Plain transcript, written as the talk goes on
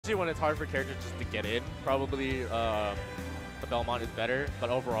Especially when it's hard for characters just to get in, probably the Belmont is better,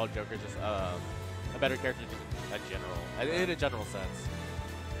 but overall Joker's just a better character just in a general sense.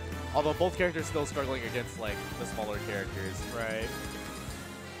 Although both characters still struggling against like the smaller characters. Right.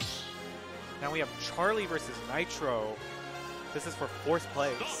 Now we have Charlie versus Nitro. This is for 4th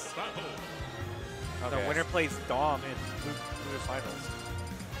place. Okay. The winner plays Dom in Losers Finals.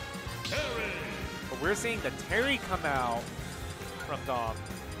 But we're seeing the Terry come out from Dom.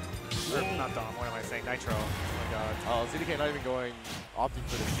 Or not Dom, what am I saying? Nitro. Oh my god. Oh, CDK not even opting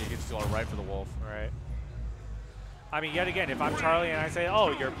for the sneak, it's just going right for the Wolf. Right. I mean, yet again, if I'm Charlie and I say,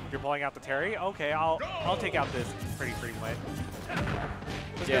 oh, you're pulling out the Terry, okay, I'll take out this pretty win.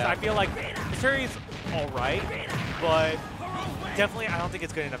 Because I feel like the Terry's alright, but definitely I don't think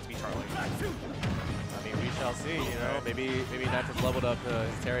it's good enough to be Charlie. I mean, we shall see, you know. Maybe Nitro's leveled up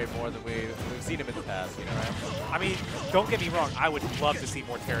his Terry more than we've seen him in the past, you know. I mean, don't get me wrong, I would love to see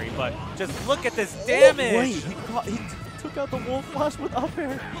more Terry, but just look at this damage! Wait, he took out the Wolf Flash with up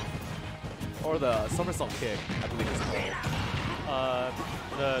air. Or the somersault kick, I believe it's called.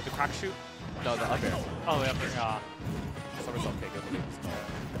 The crack shoot? No, the up air. Oh, the up air. Somersault kick, I believe it's called.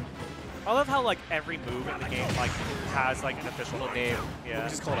 I love how like every move in the game like has like an official name. Yeah. We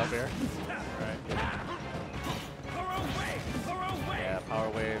just call it up air. Right. Yeah, power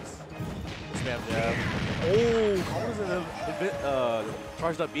waves. Spam jab. Oh, Combos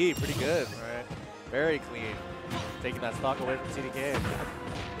charged up B, pretty good. Right. Very clean. Taking that stock away from CDK.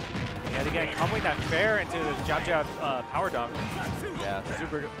 And again, comboing that fair into the jab power dunk. Yeah,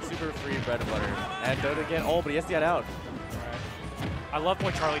 super free bread and butter. And again, oh, but he has to get out. I love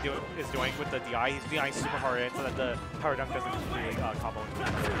what Charlie is doing with the DI. He's DIing super hard in so that the power dunk doesn't really combo properly.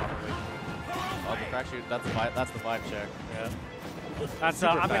 Oh, the crack shoot, that's the vibe check. Yeah. That's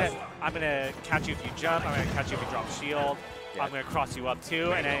I'm gonna catch you if you jump. I'm gonna catch you if you drop shield. Yeah. I'm gonna cross you up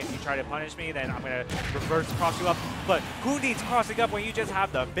too, and then if you try to punish me, then I'm gonna reverse cross you up. But who needs crossing up when you just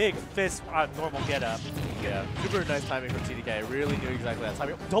have the big fist normal get up? Yeah, super nice timing from CDK. I really knew exactly that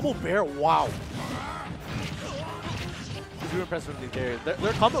timing. Double bear, wow. Super impressed with these carries.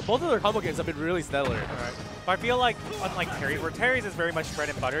 Both of their combo games have been really stellar. Right. But I feel like, unlike Terry's, where Terry's is very much bread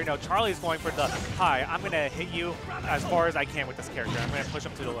and butter, you know, Charlie's going for the, hi, I'm going to hit you as far as I can with this character. I'm going to push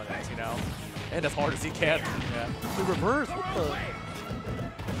him to the limits, you know? And as hard as he can. Yeah. The reverse, what the?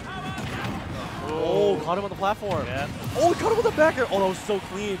 Oh, caught him on the platform. Yeah. Oh, caught him with the backer. Oh, that was so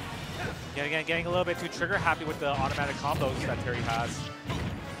clean. Yet again, getting a little bit too trigger happy with the automatic combos that Terry has.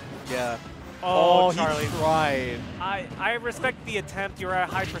 Yeah. Oh, Charlie. He tried. I respect the attempt. You're at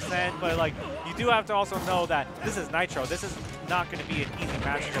a high percent, but like you do have to also know that this is Nitro. This is not going to be an easy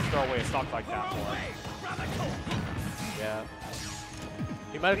match to just throw away a stock like that for. Yeah.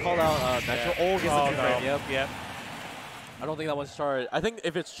 He might have called out Nitro. Oh, gets the frame. Yep. Yep. I don't think that one's charged. I think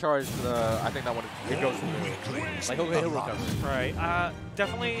if it's charged, I think that one it goes through. Like he'll recover. Right.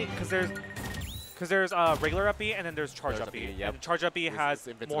 Definitely because there's regular up B and then there's charge up B. Yep. And charge up B has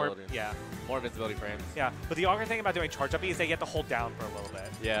more invincibility frames. Yeah. But the awkward thing about doing charge up B is that you have to hold down for a little bit.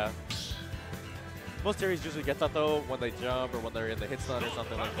 Yeah. Most series usually get that though when they jump or when they're in the hit stun or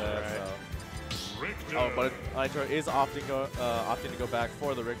something like that. Right. So. Oh, but Nitro is opting to go back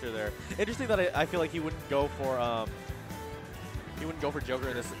for the Richter there. Interesting that I feel like he wouldn't go for Joker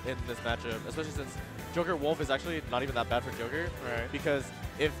in this matchup, especially since Joker Wolf is actually not even that bad for Joker. Right. Because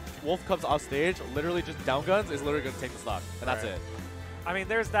if Wolf comes off stage, literally just down guns is literally going to take the stock, and that's it. I mean,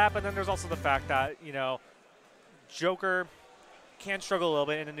 there's that, but then there's also the fact that, you know, Joker can struggle a little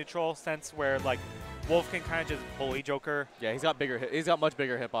bit in a neutral sense where like Wolf can kind of just bully Joker. Yeah, he's got much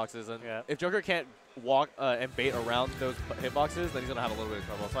bigger hitboxes, and if Joker can't walk and bait around those hitboxes, then he's gonna have a little bit of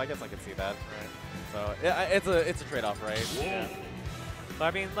trouble. So I guess I can see that. Right. So yeah, it's a trade-off, right? Yeah. But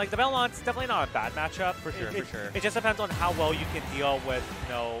I mean, like the Belmont's definitely not a bad matchup. For sure. It just depends on how well you can deal with, you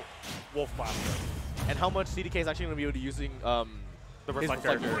know, Wolf Blaster. And how much CDK is actually gonna be able to using the reflector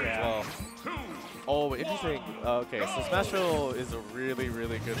as well. Oh, interesting. Okay, so Smashville is a really,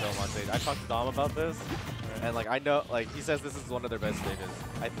 really good Belmont stage. I talked to Dom about this, and like I know, like he says this is one of their best stages.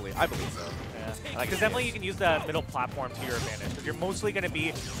 I believe so. Yeah. Because definitely you can use the middle platform to your advantage. Because you're mostly going to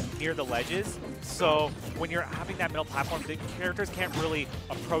be near the ledges. So when you're having that middle platform, the characters can't really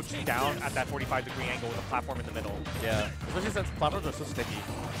approach down at that 45-degree angle with a platform in the middle. Yeah, especially since platforms are so sticky.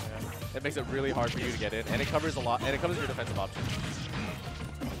 Yeah. It makes it really hard for you to get in, and it covers a lot, and it covers your defensive options.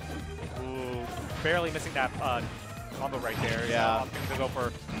 Barely missing that combo right there. Yeah. I'm going to go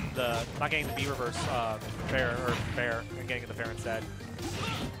for the, not getting the B reverse fair, and getting the fair instead.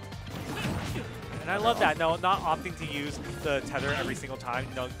 And I love that, no, not opting to use the tether every single time,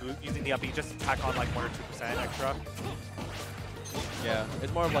 you know, using the up B just to tack on like 1 or 2% extra. Yeah,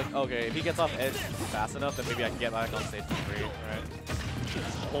 it's more of like, okay, if he gets off edge fast enough, then maybe I can get back on stage for free. Right.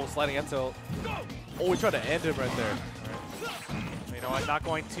 Oh, sliding up tilt. Oh, we tried to end him right there. Right. You know what? Not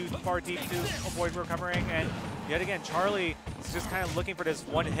going too far deep to avoid recovering, and yet again, Charlie is just kind of looking for this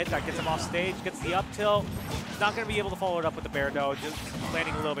one hit that gets him off stage, gets the up tilt. He's not going to be able to follow it up with the bear though, just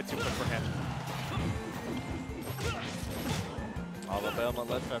landing a little bit too quick for him. Oh, the Belmont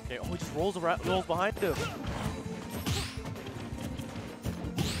ledge trap came. Oh, he just rolls behind him.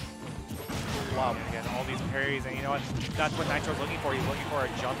 Wow, again, all these parries, and you know what? That's what Nitro's looking for. He's looking for a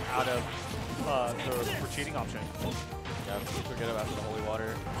jump out of the retreating option. Yeah, forget about the holy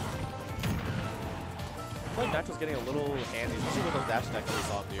water. I feel like Nitro's getting a little handy, especially with those dash attacks that we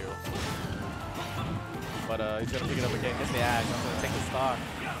saw him do. But he's gonna pick it up again, gets the axe, I'm gonna take the stock.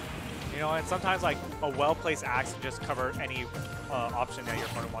 You know, and sometimes like a well-placed axe can just cover any option that your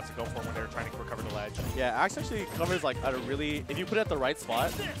opponent wants to go for when they're trying to recover the ledge. Yeah, axe actually covers like at a really, if you put it at the right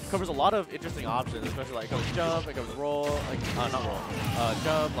spot, covers a lot of interesting options, especially like it covers jump, it covers roll, like not roll,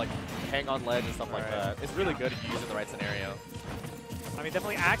 jump, like hang on ledge and stuff like that. It's really good if you use it in the right scenario. I mean,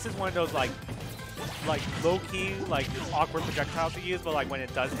 definitely axe is one of those like low-key, like awkward projectiles to use, but like when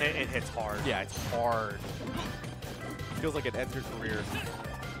it does hit, it hits hard. Yeah, it's hard. Feels like it ends your career.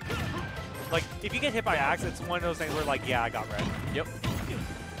 Like, if you get hit by axe, it's one of those things where like, yeah, I got red. Yep.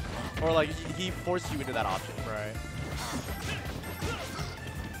 Or like, he forced you into that option. Right.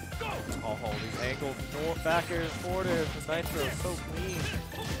 Oh, these ankles, backers, forwarders, this Nitro is so clean.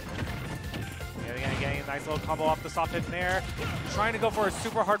 Yet again, getting a nice little combo off the soft hit in there. Trying to go for a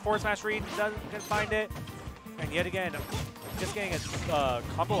super hard forward smash read, doesn't find it. And yet again, just getting a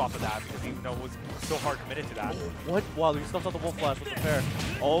combo off of that because he was so hard committed to that. What? Wow, he stuffed out the wolf flash with the fair.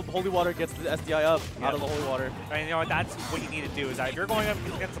 Oh, holy water gets the SDI up out of the holy water. And you know what? That's what you need to do is that if you're going up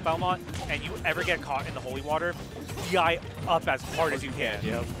against the Belmont and you ever get caught in the holy water, DI up as hard as you can.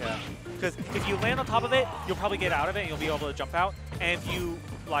 Yep. Yeah. Because if you land on top of it, you'll probably get out of it and you'll be able to jump out. And if you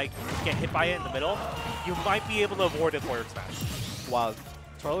like get hit by it in the middle, you might be able to avoid a forward smash. Wow.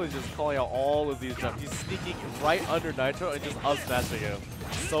 Charlie's just calling out all of these jumps. He's sneaking right under Nitro and just up smashing him.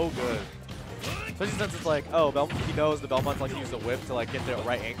 So good. Especially since it's like, oh, he knows the Belmont's like to use the whip to like get the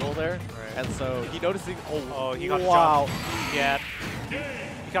right angle there. Right. And so he noticing, oh he got the jump. Yeah.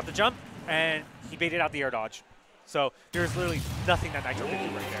 He got the jump and he baited out the air dodge. So there's literally nothing that Nitro can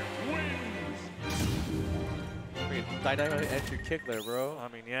do right there. Dynamic entry kick there, bro. I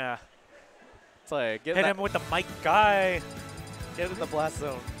mean, yeah. It's like, hit him with the mic guy. Get in the blast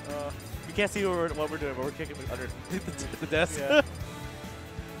zone. You can't see what we're doing, but we're kicking under the desk. Yeah.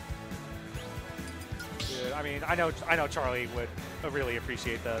 Dude, I mean, I know Charlie would really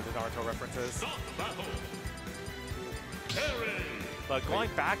appreciate the Naruto references. But going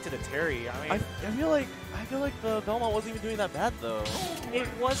back to the Terry, I mean, I feel like the Belmont wasn't even doing that bad though. It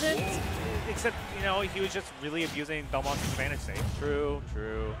wasn't, except he was just really abusing Belmont's advantage state. True.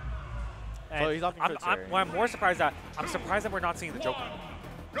 And so he's opting for Terry. What I'm more surprised at, I'm surprised that we're not seeing the Joker.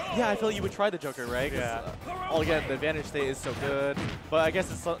 Yeah, I feel like you would try the Joker, right? Yeah. Again, the advantage state is so good, but I guess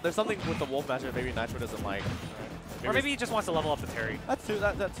there's something with the Wolf matchup maybe Nitro doesn't like. Or maybe he just wants to level up the Terry. That too.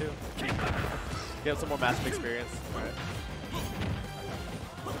 Get some more matchup experience. Right.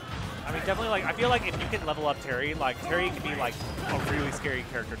 I mean, definitely, like, I feel like if you can level up Terry, like, Terry can be, like, a really scary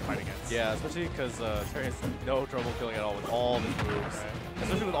character to fight against. Yeah, especially because Terry has no trouble killing at all with all his moves. Right.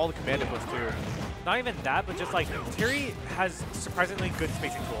 Especially with all the command inputs, too. Not even that, but just, like, Terry has surprisingly good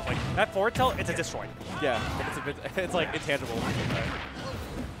spacing tools. Like, that forward tilt, it's a destroy. Yeah, it's like, intangible. Right.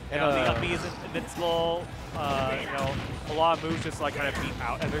 And the up B is invincible. A lot of moves just, like, kind of beat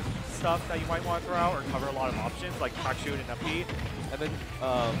out other stuff that you might want to throw out or cover a lot of options, like crack shoot and up B. And then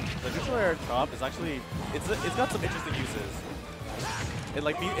the neutral air chop is actually, it's got some interesting uses.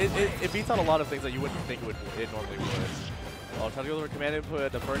 It beats out a lot of things that you wouldn't think it normally would. I'll try to go over command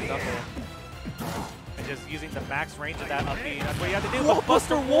input, the burning knuckle. And just using the max range of that up B, that's what you have to do. Whoa,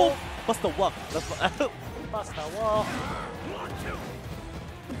 Buster Wolf! Buster Wolf. Buster Wolf.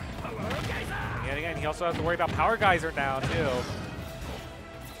 And yet again, he also has to worry about Power Geyser now, too.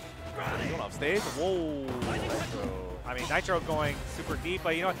 Going off stage. Whoa. Nitro. I mean, Nitro going super deep,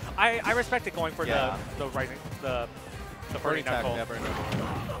 but you know what? I respect it going for the burning knuckle. Yeah, burning knuckle.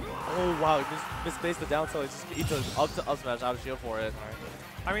 Oh wow, he just misspaced the down tilt. He just eats up smash out of shield for it.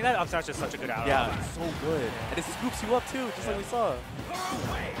 I mean, that up smash is such a good out. Yeah, it's so good. And it scoops you up too, just like we saw.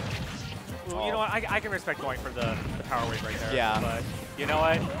 Well, you know what? I can respect going for the power wave right there. Yeah. But you know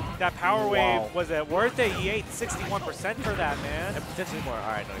what? That power wave, was it worth it? He ate 61% for that, man. And potentially more.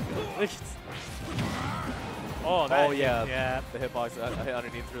 All right, no, Oh, that hit, yeah. The hitbox hit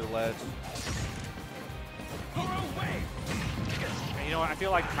underneath through the ledge. you know, I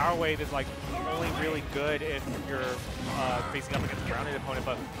feel like Power Wave is like only really good if you're facing up against a grounded opponent,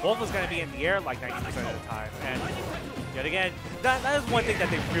 but Wolf is going to be in the air like 90% of the time. And yet again, that is one thing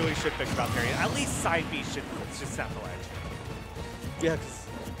that they really should fix about Terry. At least side B should snap the ledge. Yeah, because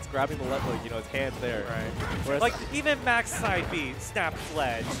it's grabbing the ledge, like, you know, his hand's there. Right. Whereas Like, even max side B, snap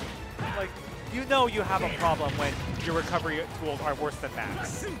ledge. Like, you know you have a problem when your recovery tools are worse than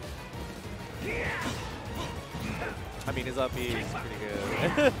max. I mean, his up B is pretty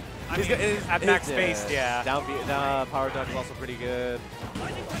good. I mean, at max space, yeah. Down B, power dunk is also pretty good.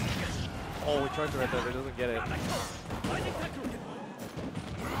 Oh, he charged it right there, but he doesn't get it.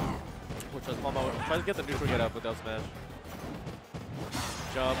 Which was tries to get the neutral get up without smash.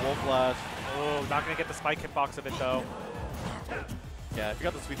 Jump, wall flash. Oh, not gonna get the spike hitbox of it though. Yeah, if you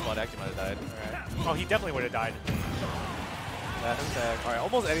got the sweet spot, actually might have died. Right. Oh, he definitely would have died. That attack. Alright,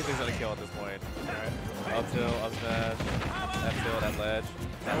 almost anything's gonna kill at this point. Alright. Up tilt, up smash, F tilt at ledge.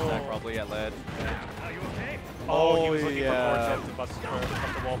 That attack probably at ledge. Oh, he was looking for more attempts to bust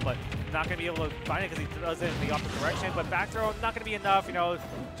the wall, but not going to be able to find it because he does it in the opposite direction. But back throw, not going to be enough, you know,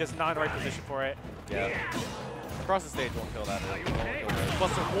 just not in the right position for it. Yeah. Across the stage won't kill that.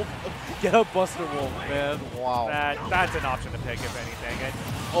 Buster Wolf. Get up Buster Wolf, man. Wow. That's an option to pick, if anything. And,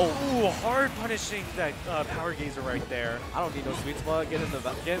 oh, hard punishing that Power Gazer right there. I don't need no sweet spot. Get in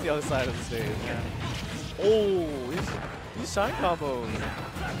the other side of the stage. Yeah. Oh, these shine combos.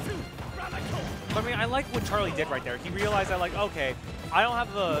 I mean, I like what Charlie did right there. He realized that, like, okay, I don't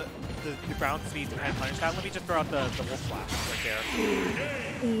have the ground speed to kind of punish that. Let me just throw out the Wolf Flash right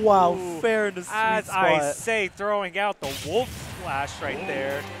there. Wow, Ooh, fair in the sweet as spot. I say, throwing out the Wolf Flash right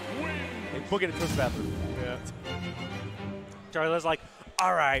there. And booking it to his bathroom. Yeah. Charlie was like,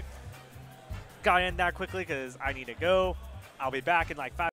 all right, got in that quickly because I need to go. I'll be back in like 5